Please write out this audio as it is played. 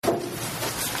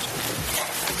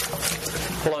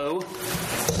Hello.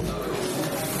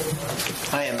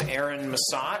 I am Aaron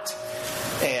Massat,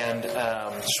 and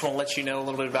just want to let you know a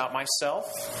little bit about myself.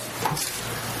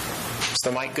 Is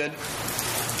the mic good?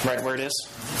 Right where it is?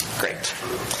 Great.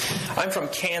 I'm from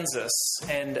Kansas,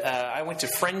 and I went to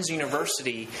Friends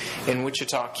University in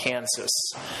Wichita, Kansas.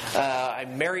 I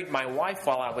married my wife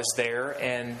while I was there,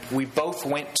 and we both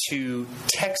went to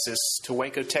Texas, to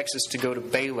Waco, Texas, to go to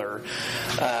Baylor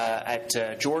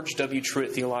at George W.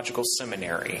 Truett Theological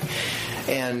Seminary.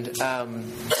 And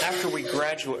after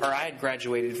I had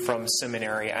graduated from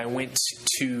seminary, I went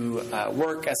to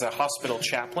work as a hospital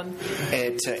chaplain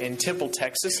in Temple,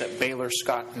 Texas, at Baylor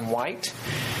Scott and White.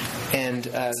 And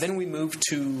then we moved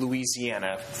to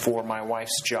Louisiana for my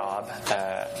wife's job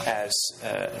as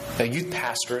a youth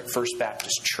pastor at First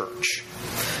Baptist Church.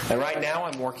 And right now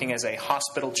I'm working as a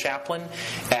hospital chaplain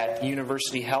at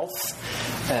University Health,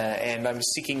 and I'm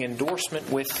seeking endorsement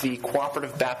with the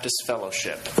Cooperative Baptist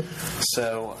Fellowship.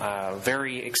 So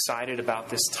very excited about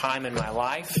this time in my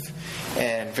life,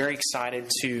 and very excited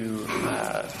to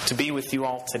be with you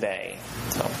all today.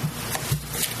 So,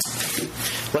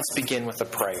 let's begin with a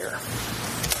prayer.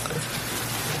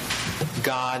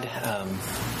 God, I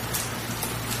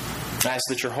ask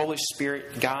that your Holy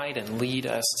Spirit guide and lead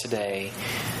us today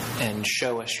and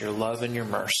show us your love and your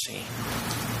mercy.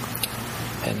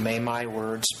 And may my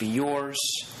words be yours,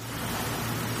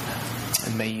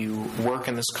 and may you work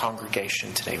in this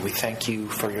congregation today. We thank you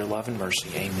for your love and mercy.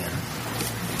 Amen.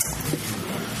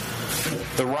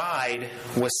 The ride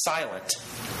was silent,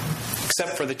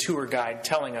 except for the tour guide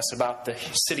telling us about the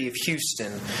city of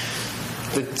Houston.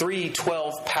 The 3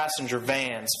 12-passenger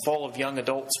vans full of young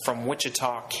adults from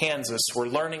Wichita, Kansas were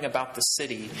learning about the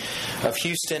city of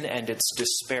Houston and its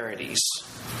disparities.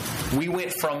 We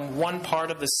went from one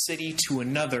part of the city to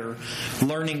another,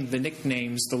 learning the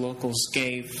nicknames the locals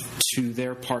gave to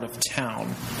their part of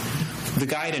town. The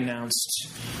guide announced,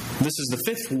 "This is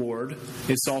the 5th Ward.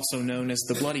 It's also known as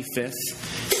the Bloody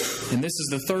Fifth. And this is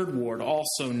the 3rd Ward,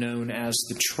 also known as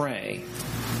the Tray."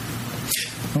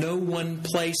 No one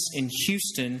place in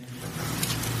Houston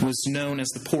was known as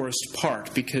the poorest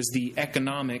part because the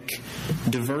economic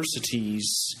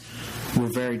diversities were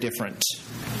very different.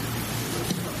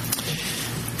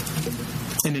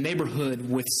 In a neighborhood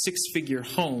with 6-figure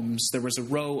homes, there was a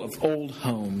row of old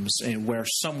homes where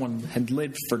someone had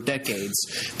lived for decades,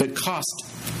 but cost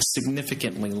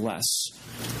significantly less.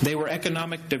 They were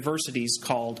economic diversities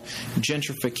called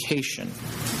gentrification.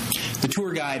 The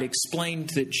tour guide explained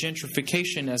that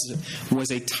gentrification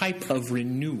was a type of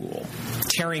renewal,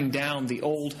 tearing down the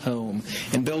old home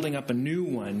and building up a new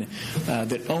one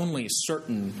that only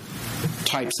certain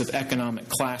types of economic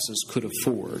classes could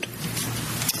afford.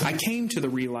 I came to the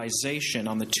realization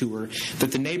on the tour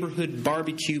that the neighborhood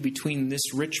barbecue between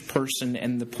this rich person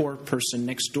and the poor person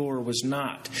next door was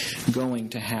not going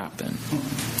to happen.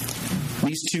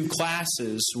 These two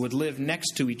classes would live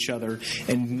next to each other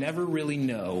and never really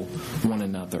know one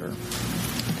another.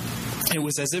 It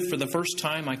was as if for the first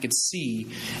time I could see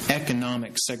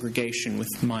economic segregation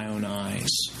with my own eyes.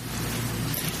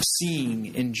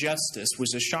 Seeing injustice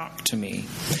was a shock to me.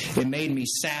 It made me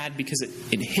sad because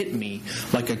it hit me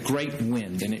like a great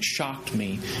wind, and it shocked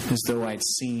me as though I'd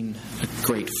seen a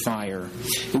great fire.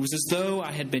 It was as though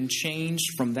I had been changed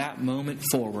from that moment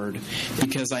forward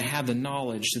because I had the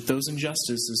knowledge that those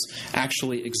injustices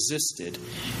actually existed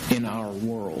in our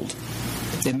world.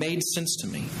 It made sense to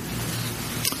me.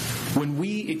 When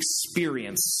we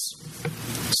experience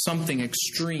something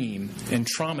extreme and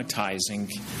traumatizing,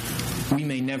 we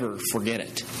may never forget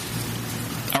it.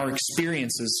 Our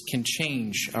experiences can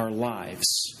change our lives.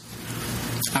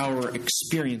 Our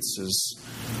experiences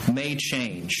may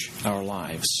change our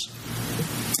lives.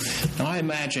 Now, I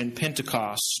imagine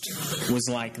Pentecost was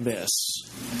like this.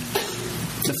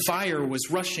 The fire was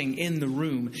rushing in the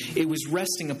room. It was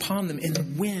resting upon them, and the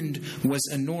wind was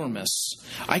enormous.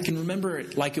 I can remember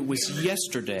it like it was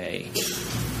yesterday.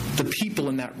 The people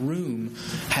in that room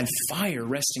had fire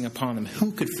resting upon them.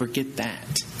 Who could forget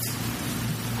that?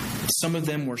 Some of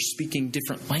them were speaking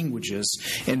different languages,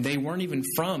 and they weren't even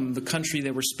from the country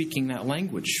they were speaking that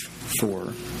language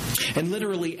for. And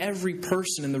literally every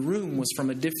person in the room was from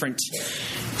a different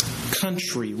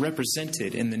country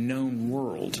represented in the known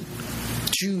world.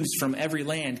 Jews from every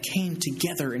land came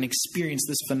together and experienced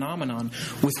this phenomenon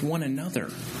with one another.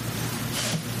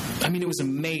 I mean, it was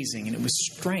amazing and it was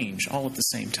strange all at the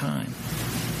same time.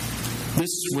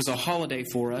 This was a holiday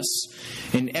for us,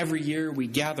 and every year we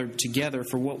gathered together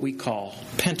for what we call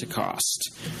Pentecost.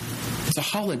 It's a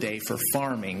holiday for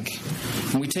farming.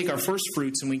 And we take our first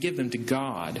fruits and we give them to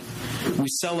God. We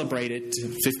celebrate it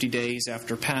 50 days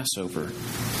after Passover.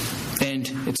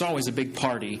 And it's always a big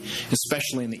party,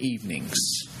 especially in the evenings.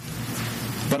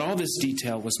 But all this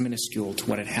detail was minuscule to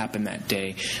what had happened that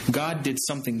day. God did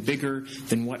something bigger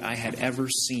than what I had ever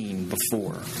seen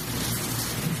before.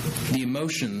 The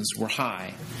emotions were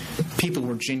high. People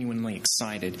were genuinely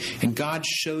excited. And God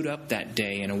showed up that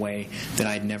day in a way that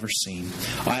I'd never seen.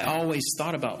 I always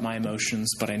thought about my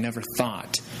emotions, but I never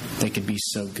thought they could be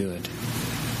so good.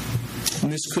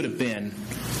 And this could have been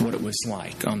what it was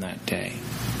like on that day.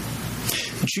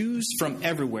 Jews from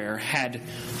everywhere had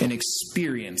an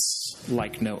experience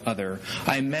like no other.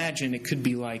 I imagine it could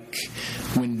be like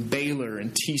when Baylor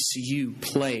and TCU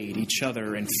played each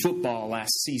other in football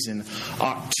last season,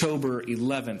 October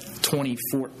 11th,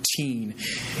 2014.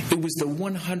 It was the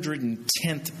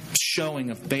 110th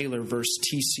showing of Baylor versus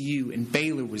TCU, and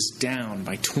Baylor was down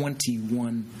by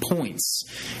 21 points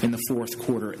in the fourth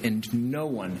quarter, and no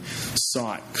one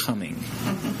saw it coming.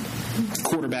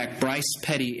 Quarterback Bryce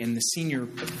Petty,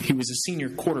 he was a senior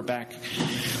quarterback,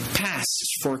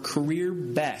 passed for a career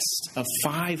best of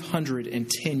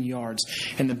 510 yards,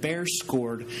 and the Bears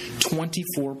scored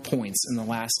 24 points in the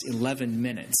last 11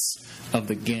 minutes of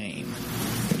the game.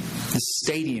 The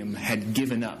stadium had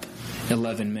given up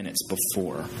 11 minutes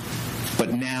before,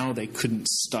 but now they couldn't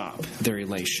stop their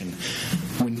elation.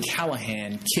 When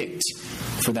Callahan kicked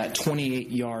for that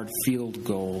 28-yard field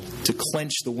goal to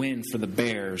clinch the win for the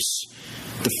Bears,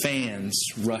 the fans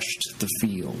rushed the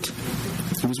field.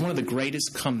 It was one of the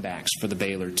greatest comebacks for the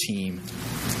Baylor team.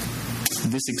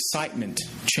 This excitement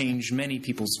changed many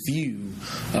people's view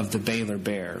of the Baylor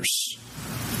Bears.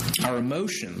 Our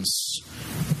emotions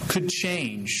could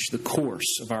change the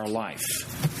course of our life.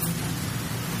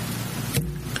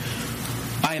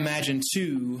 I imagine,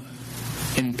 too,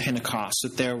 in Pentecost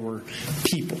that there were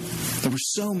people. There were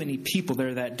so many people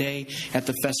there that day at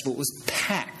the festival. It was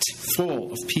packed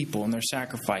full of people and their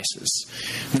sacrifices.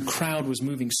 The crowd was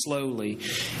moving slowly,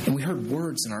 and we heard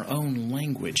words in our own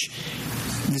language.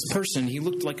 This person, he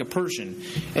looked like a Persian,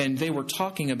 and they were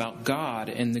talking about God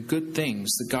and the good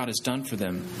things that God has done for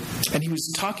them. And he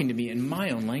was talking to me in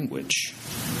my own language.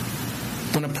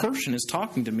 When a Persian is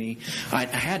talking to me, I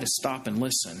had to stop and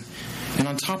listen. And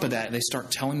on top of that, they start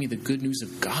telling me the good news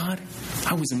of God.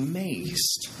 I was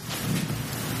amazed.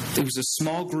 It was a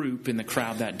small group in the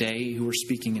crowd that day who were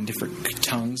speaking in different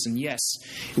tongues. And yes,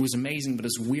 it was amazing, but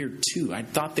it was weird too. I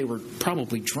thought they were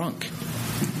probably drunk.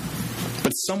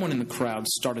 But someone in the crowd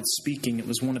started speaking. It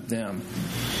was one of them.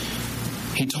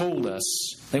 He told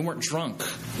us they weren't drunk,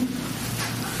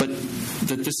 but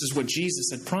that this is what Jesus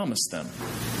had promised them.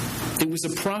 It was a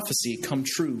prophecy come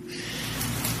true.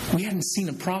 We hadn't seen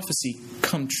a prophecy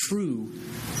come true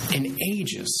in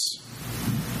ages.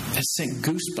 It sent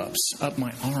goosebumps up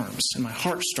my arms, and my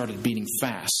heart started beating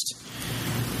fast.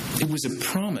 It was a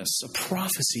promise, a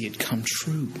prophecy had come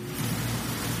true.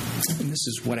 And this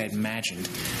is what I imagined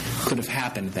could have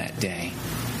happened that day.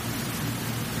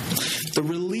 The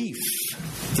relief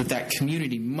that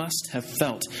community must have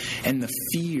felt and the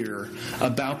fear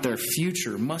about their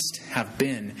future must have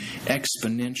been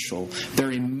exponential.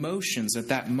 Their emotions at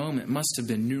that moment must have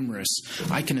been numerous.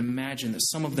 I can imagine that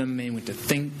some of them may want to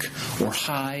think or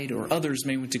hide, or others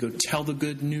may want to go tell the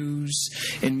good news,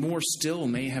 and more still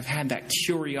may have had that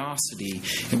curiosity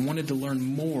and wanted to learn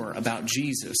more about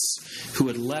Jesus, who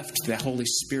had left the Holy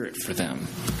Spirit for them.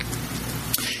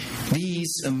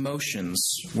 These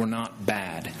emotions were not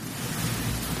bad.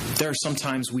 There are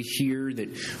sometimes we hear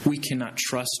that we cannot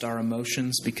trust our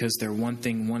emotions because they're one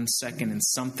thing one second and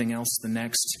something else the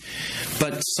next.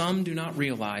 But some do not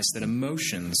realize that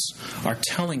emotions are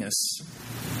telling us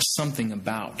something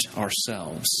about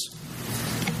ourselves.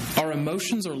 Our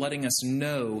emotions are letting us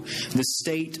know the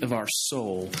state of our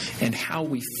soul and how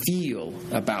we feel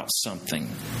about something.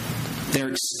 They're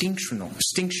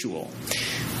instinctual.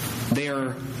 They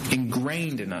are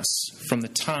ingrained in us from the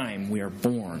time we are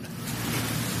born.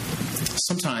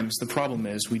 Sometimes the problem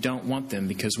is we don't want them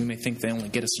because we may think they only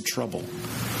get us in trouble.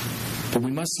 But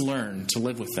we must learn to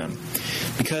live with them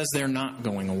because they're not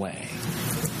going away.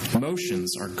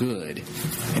 Emotions are good,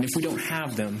 and if we don't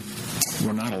have them,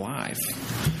 we're not alive.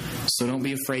 So don't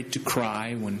be afraid to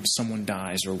cry when someone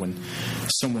dies or when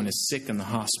someone is sick in the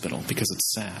hospital because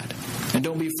it's sad. And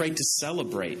don't be afraid to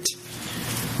celebrate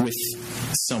with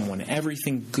someone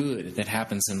everything good that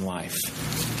happens in life,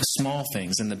 the small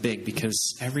things and the big,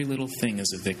 because every little thing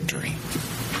is a victory.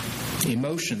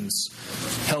 Emotions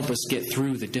help us get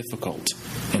through the difficult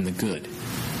and the good.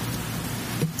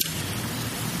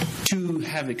 To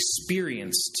have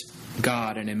experienced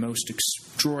God in a most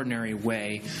extraordinary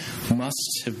way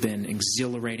must have been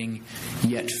exhilarating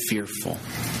yet fearful.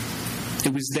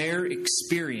 It was their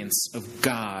experience of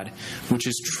God which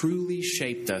has truly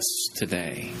shaped us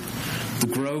today. The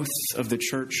growth of the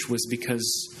church was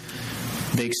because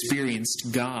they experienced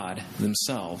God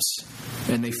themselves,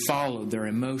 and they followed their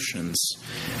emotions,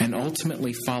 and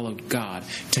ultimately followed God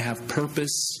to have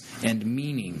purpose and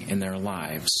meaning in their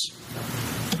lives.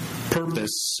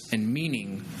 Purpose and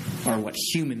meaning are what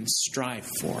humans strive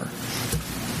for.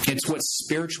 It's what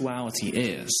spirituality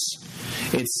is.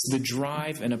 It's the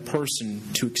drive in a person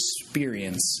to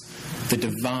experience the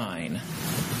divine,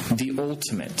 the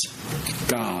ultimate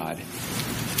God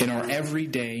in our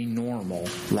everyday normal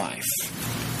life.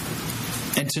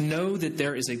 And to know that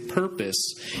there is a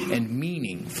purpose and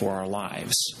meaning for our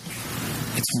lives.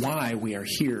 It's why we are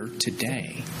here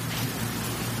today.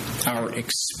 Our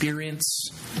experience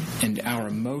and our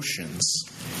emotions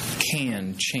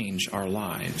can change our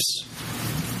lives.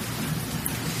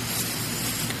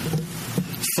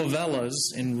 Favelas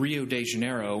in Rio de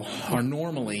Janeiro are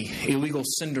normally illegal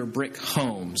cinder brick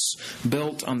homes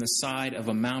built on the side of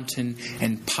a mountain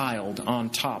and piled on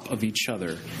top of each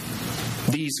other.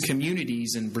 These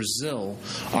communities in Brazil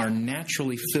are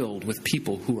naturally filled with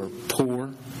people who are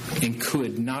poor and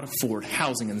could not afford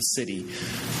housing in the city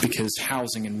because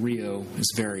housing in Rio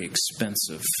is very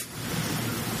expensive.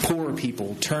 Poor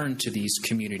people turn to these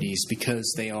communities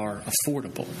because they are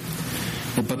affordable.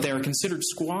 But they are considered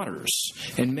squatters,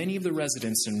 and many of the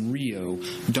residents in Rio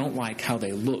don't like how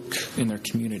they look in their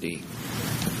community,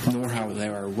 nor how they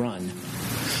are run.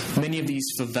 Many of these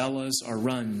favelas are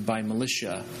run by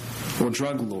militia or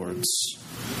drug lords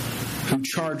who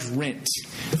charge rent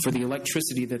for the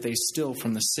electricity that they steal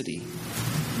from the city.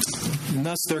 And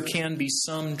thus there can be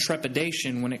some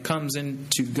trepidation when it comes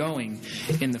into going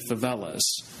in the favelas.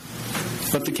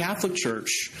 But the Catholic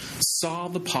Church saw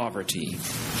the poverty,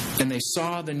 and they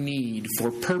saw the need for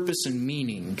purpose and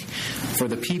meaning for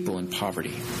the people in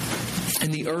poverty.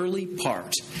 In the early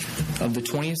part of the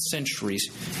 20th century,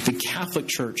 the Catholic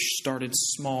Church started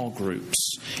small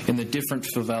groups in the different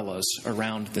favelas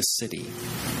around the city.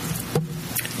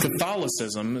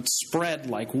 Catholicism spread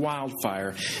like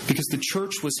wildfire because the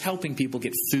church was helping people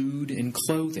get food and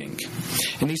clothing.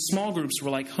 And these small groups were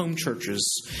like home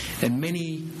churches, and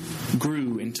many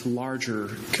grew into larger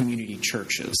community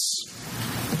churches.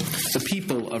 The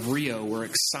people of Rio were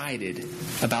excited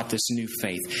about this new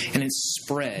faith, and it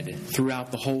spread throughout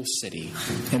the whole city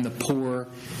in the poor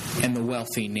and the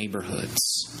wealthy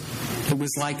neighborhoods. It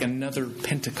was like another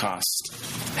Pentecost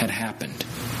had happened.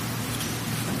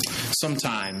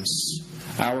 Sometimes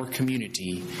our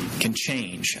community can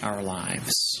change our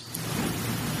lives.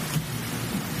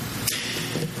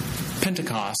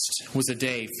 Pentecost was a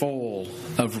day full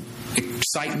of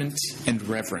excitement and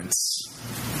reverence.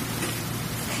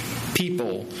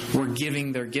 People were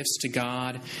giving their gifts to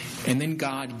God, and then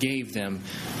God gave them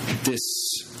this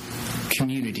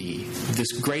community,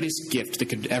 this greatest gift that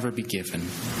could ever be given,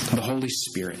 the Holy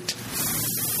Spirit.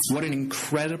 What an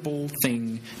incredible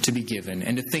thing to be given,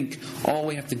 and to think all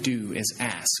we have to do is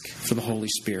ask for the Holy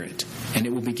Spirit, and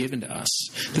it will be given to us.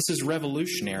 This is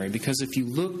revolutionary because if you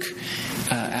look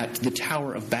at the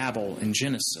Tower of Babel in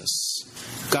Genesis,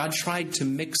 God tried to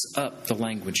mix up the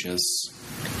languages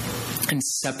and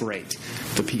separate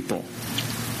the people.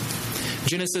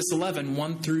 Genesis 11,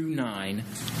 1 through 9,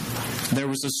 there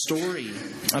was a story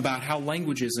about how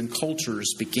languages and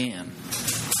cultures began.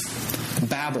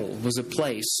 Babel was a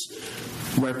place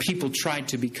where people tried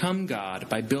to become God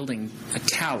by building a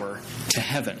tower to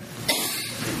heaven.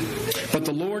 But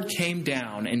the Lord came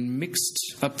down and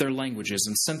mixed up their languages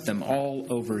and sent them all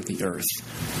over the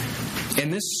earth. In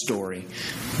this story,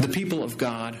 the people of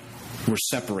God were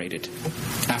separated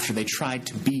after they tried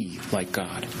to be like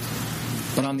God.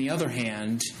 But on the other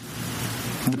hand,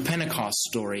 the Pentecost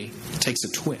story takes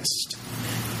a twist.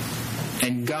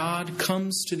 And God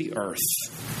comes to the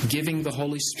earth, giving the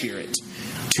Holy Spirit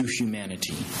to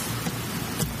humanity.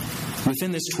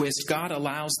 Within this twist, God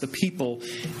allows the people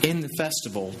in the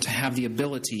festival to have the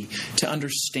ability to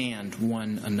understand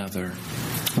one another.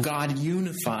 God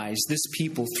unifies this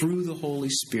people through the Holy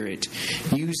Spirit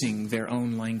using their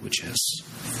own languages.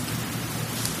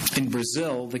 In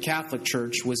Brazil, the Catholic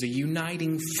Church was a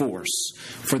uniting force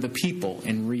for the people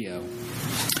in Rio.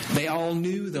 They all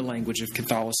knew the language of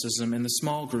Catholicism, and the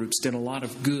small groups did a lot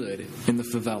of good in the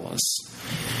favelas.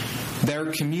 Their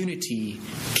community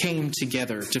came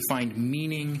together to find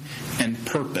meaning and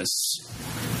purpose,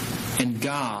 and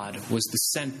God was the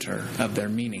center of their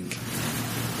meaning.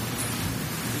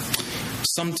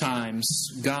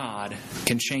 Sometimes God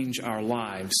can change our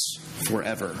lives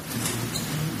forever.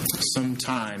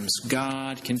 Sometimes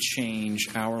God can change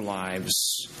our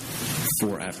lives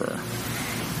forever.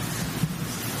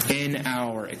 in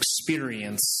our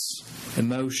experience,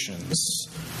 emotions,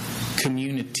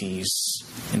 communities,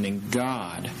 and in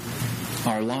God,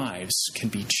 our lives can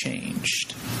be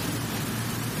changed.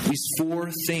 These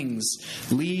 4 things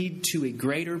lead to a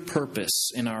greater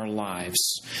purpose in our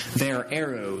lives. They are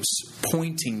arrows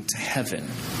pointing to heaven.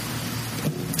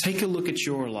 Take a look at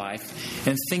your life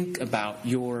and think about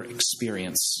your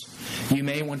experience. You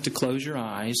may want to close your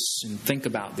eyes and think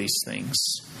about these things.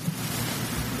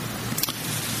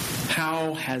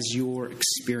 How has your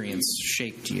experience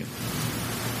shaped you?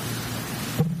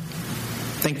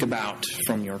 Think about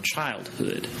from your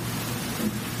childhood.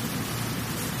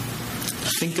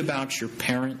 Think about your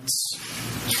parents,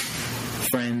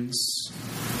 friends,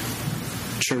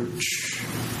 church,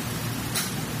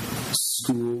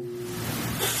 school.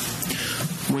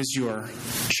 Was your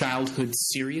childhood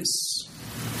serious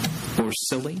or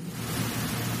silly?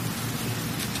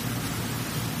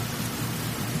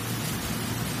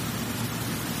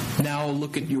 Now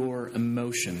look at your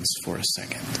emotions for a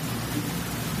second.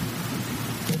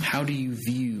 How do you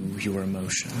view your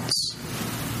emotions?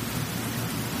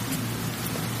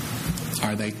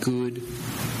 Are they good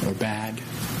or bad?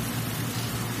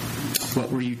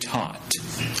 What were you taught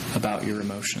about your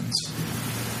emotions?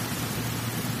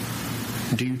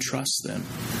 Do you trust them?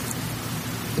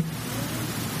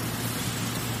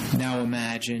 Now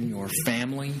imagine your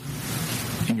family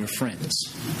and your friends.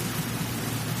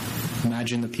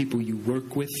 Imagine the people you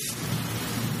work with,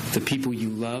 the people you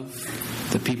love,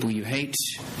 the people you hate,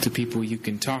 the people you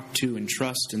can talk to and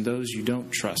trust, and those you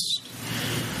don't trust.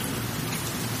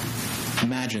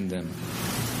 Imagine them.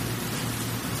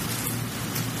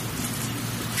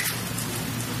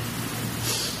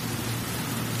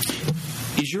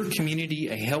 Is your community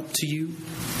a help to you?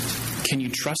 Can you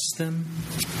trust them?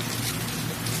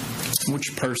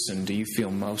 Which person do you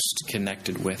feel most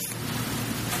connected with?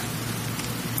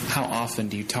 How often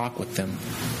do you talk with them?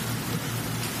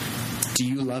 Do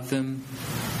you love them?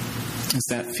 Is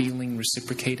that feeling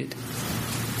reciprocated?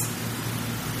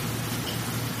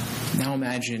 Now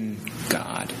imagine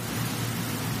God.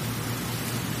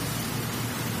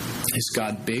 Is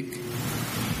God big,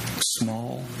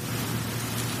 small,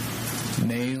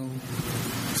 male,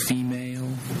 female,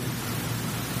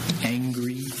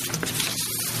 angry,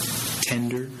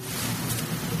 tender?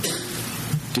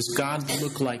 Does God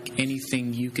look like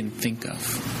anything you can think of?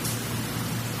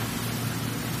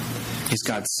 Is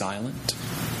God silent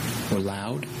or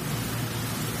loud?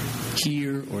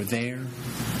 Here or there?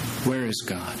 Where is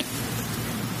God?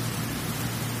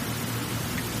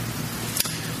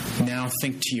 Now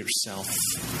think to yourself,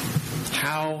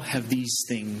 how have these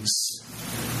things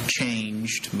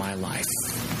changed my life?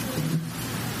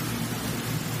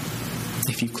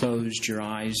 If you closed your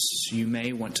eyes, you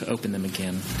may want to open them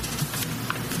again.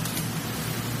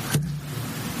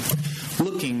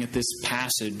 Looking at this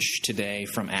passage today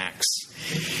from Acts,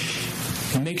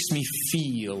 it makes me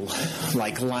feel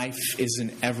like life is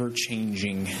an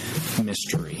ever-changing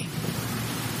mystery.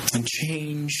 And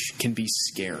change can be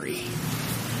scary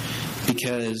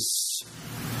because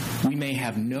we may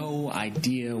have no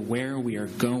idea where we are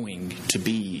going to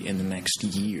be in the next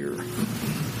year.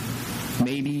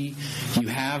 Maybe you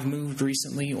have moved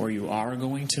recently, or you are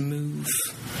going to move,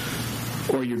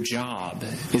 or your job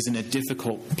is in a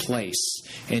difficult place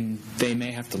and they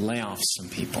may have to lay off some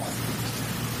people.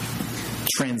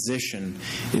 Transition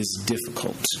is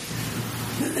difficult.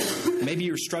 Maybe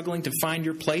you're struggling to find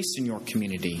your place in your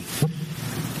community.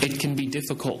 It can be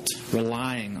difficult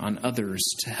relying on others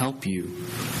to help you,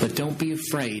 but don't be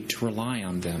afraid to rely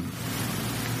on them.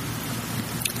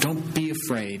 Don't be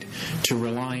afraid to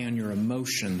rely on your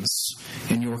emotions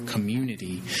and your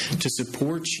community to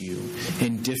support you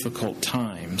in difficult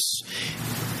times.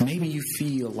 Maybe you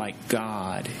feel like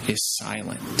God is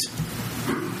silent.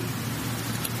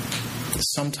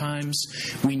 Sometimes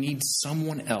we need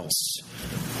someone else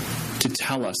to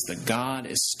tell us that God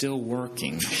is still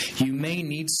working. You may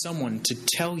need someone to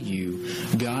tell you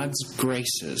God's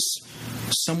graces,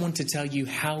 someone to tell you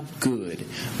how good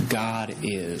God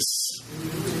is,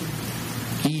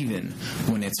 even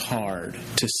when it's hard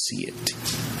to see it.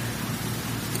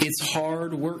 It's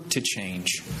hard work to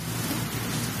change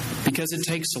because it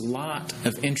takes a lot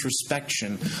of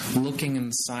introspection, looking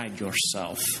inside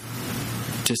yourself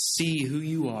to see who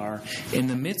you are in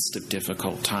the midst of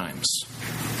difficult times.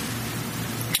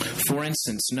 For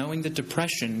instance, knowing that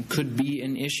depression could be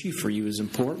an issue for you is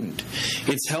important.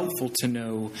 It's helpful to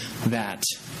know that,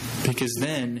 because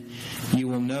then you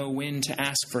will know when to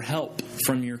ask for help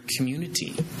from your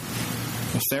community,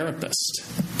 a therapist,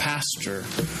 pastor,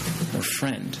 or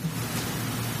friend.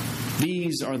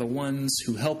 These are the ones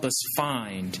who help us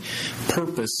find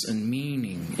purpose and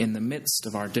meaning in the midst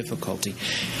of our difficulty.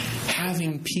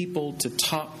 Having people to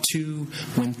talk to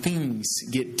when things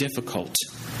get difficult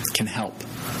can help.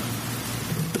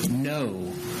 But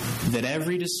know that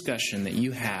every discussion that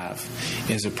you have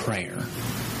is a prayer.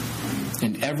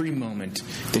 And every moment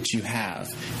that you have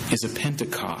is a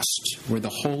Pentecost where the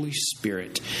Holy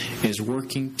Spirit is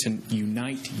working to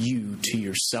unite you to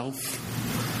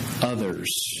yourself, others,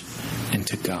 and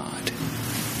to God.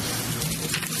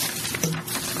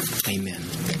 Amen.